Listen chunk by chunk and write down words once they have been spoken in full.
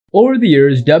Over the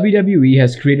years, WWE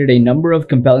has created a number of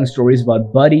compelling stories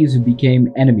about buddies who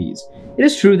became enemies. It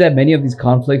is true that many of these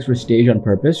conflicts were staged on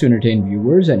purpose to entertain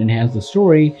viewers and enhance the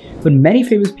story, but many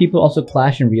famous people also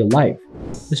clash in real life.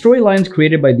 The storylines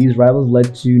created by these rivals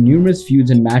led to numerous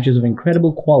feuds and matches of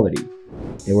incredible quality.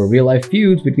 There were real-life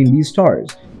feuds between these stars,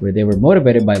 where they were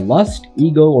motivated by lust,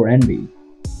 ego, or envy.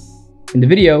 In the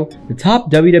video, the top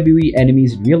WWE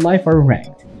enemies in real life are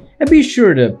ranked. And be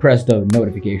sure to press the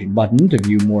notification button to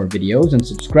view more videos and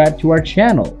subscribe to our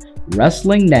channel,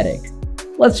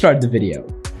 WrestlingNetic. Let's start the video.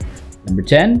 Number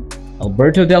 10.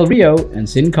 Alberto Del Rio and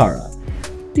Sin Cara.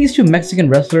 These two Mexican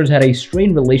wrestlers had a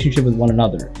strained relationship with one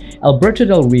another. Alberto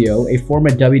Del Rio, a former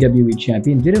WWE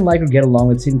champion, didn't like or get along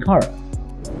with Sin Cara.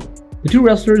 The two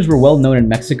wrestlers were well known in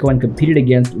Mexico and competed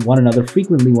against one another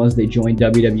frequently once they joined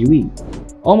WWE.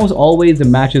 Almost always the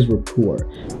matches were poor.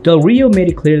 Del Rio made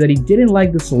it clear that he didn't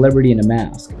like the celebrity in a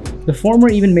mask. The former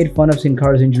even made fun of Sin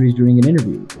Cara's injuries during an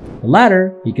interview. The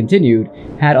latter, he continued,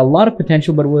 had a lot of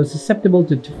potential but was susceptible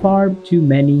to far too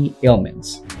many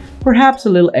ailments. Perhaps a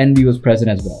little envy was present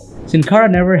as well. Sin Cara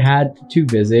never had to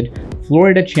visit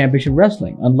Florida Championship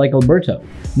Wrestling, unlike Alberto.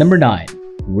 Number 9.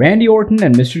 Randy Orton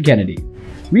and Mr. Kennedy.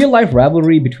 Real-life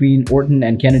rivalry between Orton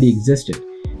and Kennedy existed,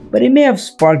 but it may have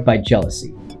sparked by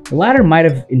jealousy. The latter might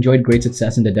have enjoyed great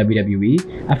success in the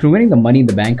WWE. After winning the Money in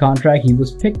the Bank contract, he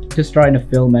was picked to star in a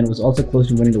film and was also close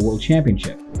to winning the World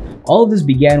Championship. All of this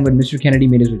began when Mr. Kennedy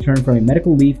made his return from a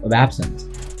medical leave of absence.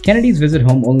 Kennedy's visit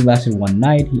home only lasted one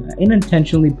night. He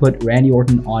unintentionally put Randy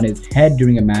Orton on his head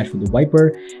during a match with the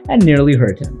Viper and nearly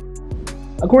hurt him.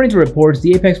 According to reports,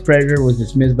 the Apex Predator was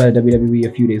dismissed by the WWE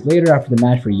a few days later after the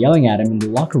match for yelling at him in the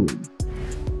locker room.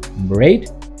 Number 8.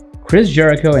 Chris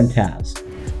Jericho and Taz.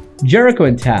 Jericho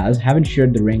and Taz haven't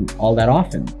shared the ring all that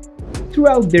often.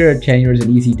 Throughout their tenures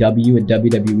in ECW and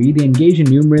WWE, they engaged in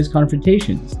numerous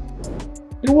confrontations.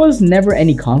 There was never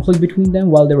any conflict between them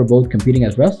while they were both competing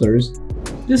as wrestlers.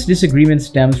 This disagreement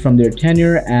stems from their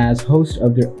tenure as hosts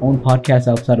of their own podcasts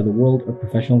outside of the world of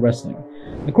professional wrestling.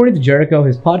 According to Jericho,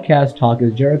 his podcast Talk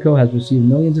is Jericho has received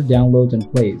millions of downloads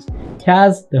and plays.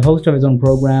 Taz, the host of his own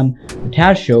program, The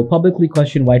Taz Show, publicly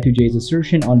questioned Y2J's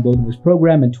assertion on both of his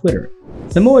program and Twitter.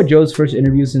 Samoa Joe's first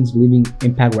interview since leaving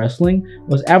Impact Wrestling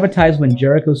was advertised when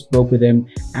Jericho spoke with him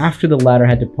after the latter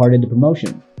had departed the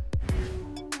promotion.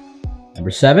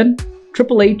 Number 7.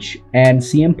 Triple H and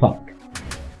CM Punk.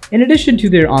 In addition to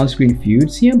their on-screen feud,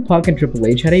 CM Punk and Triple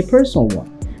H had a personal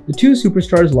one. The two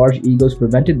superstars' large egos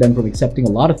prevented them from accepting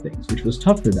a lot of things, which was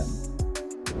tough for them.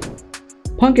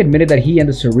 Punk admitted that he and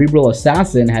the Cerebral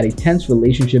Assassin had a tense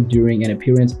relationship during an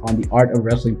appearance on the Art of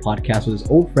Wrestling podcast with his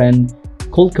old friend,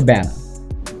 Colt Cabana.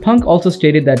 Punk also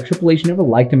stated that Triple H never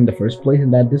liked him in the first place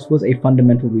and that this was a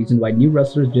fundamental reason why new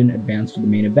wrestlers didn't advance to the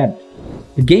main event.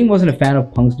 The Game wasn't a fan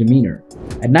of Punk's demeanor.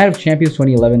 At Night of Champions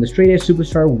 2011, the straight-edge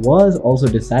superstar was also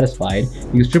dissatisfied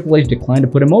because Triple H declined to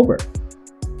put him over.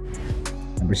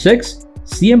 Number 6.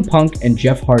 CM Punk and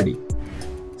Jeff Hardy.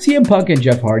 CM Punk and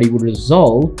Jeff Hardy would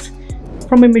result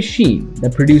from a machine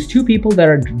that produced two people that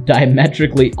are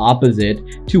diametrically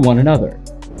opposite to one another.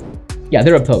 Yeah,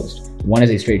 they're opposed. One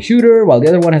is a straight shooter, while the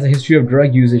other one has a history of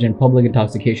drug usage and public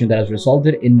intoxication that has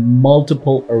resulted in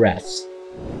multiple arrests.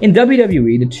 In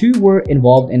WWE, the two were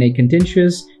involved in a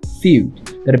contentious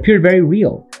feud that appeared very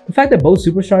real. The fact that both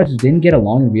superstars didn't get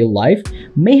along in real life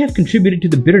may have contributed to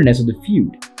the bitterness of the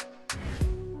feud.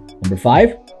 Number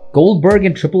 5. Goldberg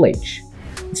and Triple H.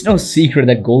 It's no secret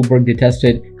that Goldberg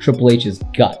detested Triple H's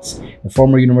guts. The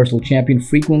former Universal Champion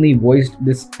frequently voiced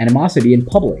this animosity in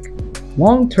public.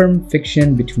 Long-term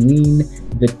fiction between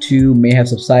the two may have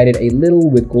subsided a little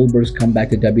with Goldberg's comeback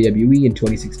to WWE in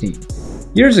 2016.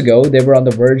 Years ago, they were on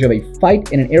the verge of a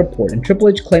fight in an airport, and Triple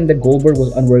H claimed that Goldberg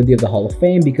was unworthy of the Hall of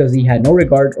Fame because he had no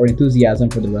regard or enthusiasm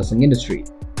for the wrestling industry.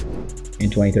 In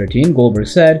 2013, Goldberg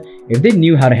said, "If they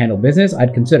knew how to handle business,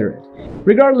 I'd consider it."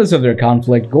 Regardless of their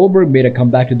conflict, Goldberg made a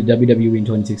comeback to the WWE in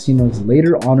 2016 and was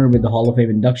later honored with the Hall of Fame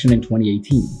induction in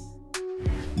 2018.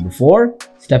 Number 4.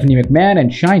 Stephanie McMahon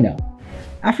and Chyna.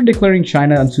 After declaring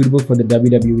Chyna unsuitable for the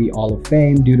WWE Hall of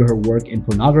Fame due to her work in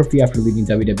pornography after leaving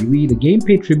WWE, the Game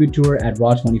paid tribute to her at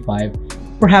Raw 25,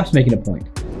 perhaps making a point.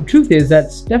 The truth is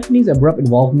that Stephanie's abrupt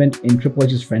involvement in Triple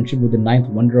H's friendship with the ninth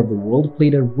wonder of the world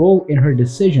played a role in her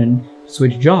decision to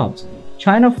switch jobs.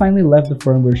 Chyna finally left the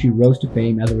firm where she rose to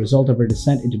fame as a result of her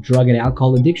descent into drug and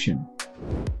alcohol addiction.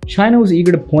 Chyna was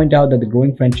eager to point out that the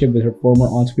growing friendship with her former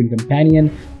on-screen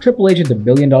companion, Triple H and the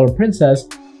billion-dollar princess,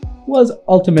 was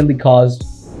ultimately caused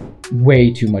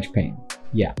way too much pain.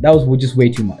 Yeah, that was just way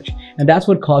too much. And that's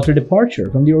what caused her departure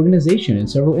from the organization in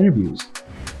several interviews.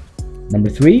 Number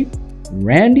 3.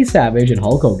 Randy Savage and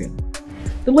Hulk Hogan.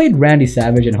 The The late Randy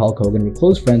Savage and Hulk Hogan were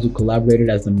close friends who collaborated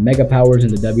as the mega powers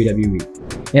in the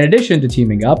WWE. In addition to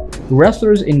teaming up, the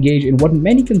wrestlers engaged in what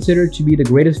many consider to be the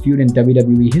greatest feud in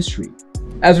WWE history.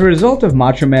 As a result of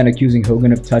Macho Man accusing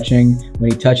Hogan of touching when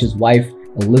he touched his wife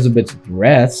Elizabeth's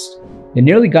breast, they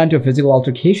nearly got into a physical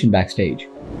altercation backstage.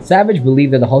 Savage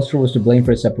believed that the Hulkster was to blame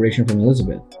for his separation from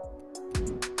Elizabeth.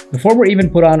 The former even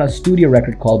put on a studio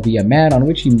record called Be a Man, on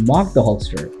which he mocked the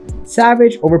Hulkster.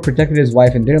 Savage overprotected his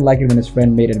wife and didn't like it when his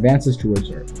friend made advances towards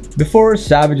her. Before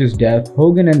Savage's death,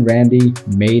 Hogan and Randy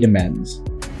made amends.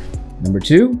 Number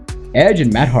 2. Edge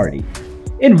and Matt Hardy.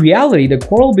 In reality, the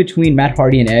quarrel between Matt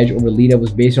Hardy and Edge over Lita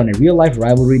was based on a real-life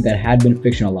rivalry that had been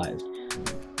fictionalized.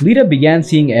 Lita began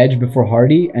seeing Edge before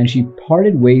Hardy, and she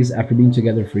parted ways after being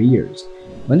together for years.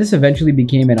 When this eventually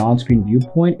became an on-screen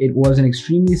viewpoint, it was an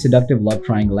extremely seductive love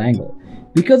triangle angle.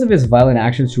 Because of his violent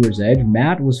actions towards Edge,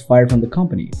 Matt was fired from the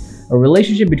company. A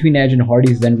relationship between Edge and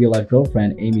Hardy's then real-life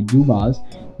girlfriend, Amy Dumas,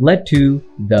 led to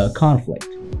the conflict.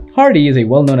 Hardy is a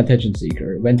well-known attention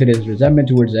seeker, vented his resentment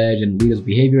towards Edge and Lita's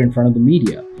behavior in front of the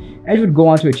media. Edge would go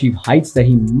on to achieve heights that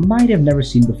he might have never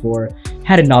seen before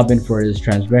had it not been for his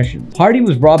transgression. Hardy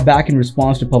was brought back in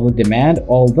response to public demand,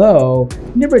 although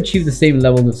he never achieved the same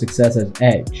levels of success as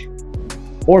Edge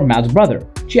or Matt's brother,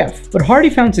 Jeff. But Hardy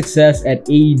found success at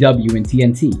AEW and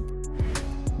TNT.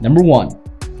 Number 1.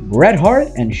 Bret Hart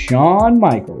and Shawn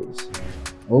Michaels.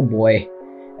 Oh boy.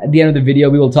 At the end of the video,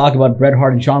 we will talk about Bret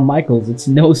Hart and Shawn Michaels. It's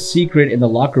no secret in the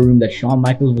locker room that Shawn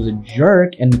Michaels was a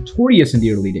jerk and notorious in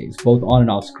the early days, both on and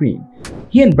off screen.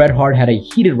 He and Bret Hart had a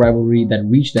heated rivalry that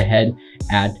reached a head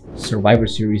at Survivor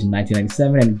Series in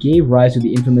 1997 and gave rise to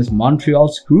the infamous Montreal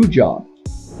Screwjob.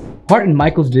 Hart and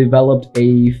Michaels developed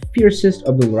a fiercest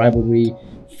of the rivalry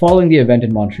following the event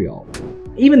in Montreal,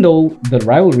 even though the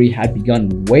rivalry had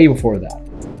begun way before that.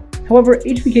 However,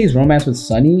 HBK's romance with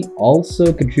Sunny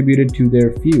also contributed to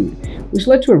their feud, which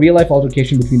led to a real-life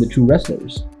altercation between the two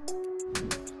wrestlers.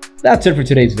 That's it for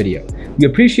today's video. We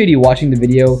appreciate you watching the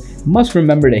video. Must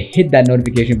remember to hit that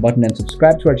notification button and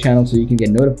subscribe to our channel so you can get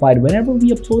notified whenever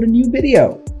we upload a new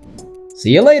video.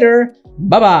 See you later.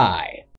 Bye-bye.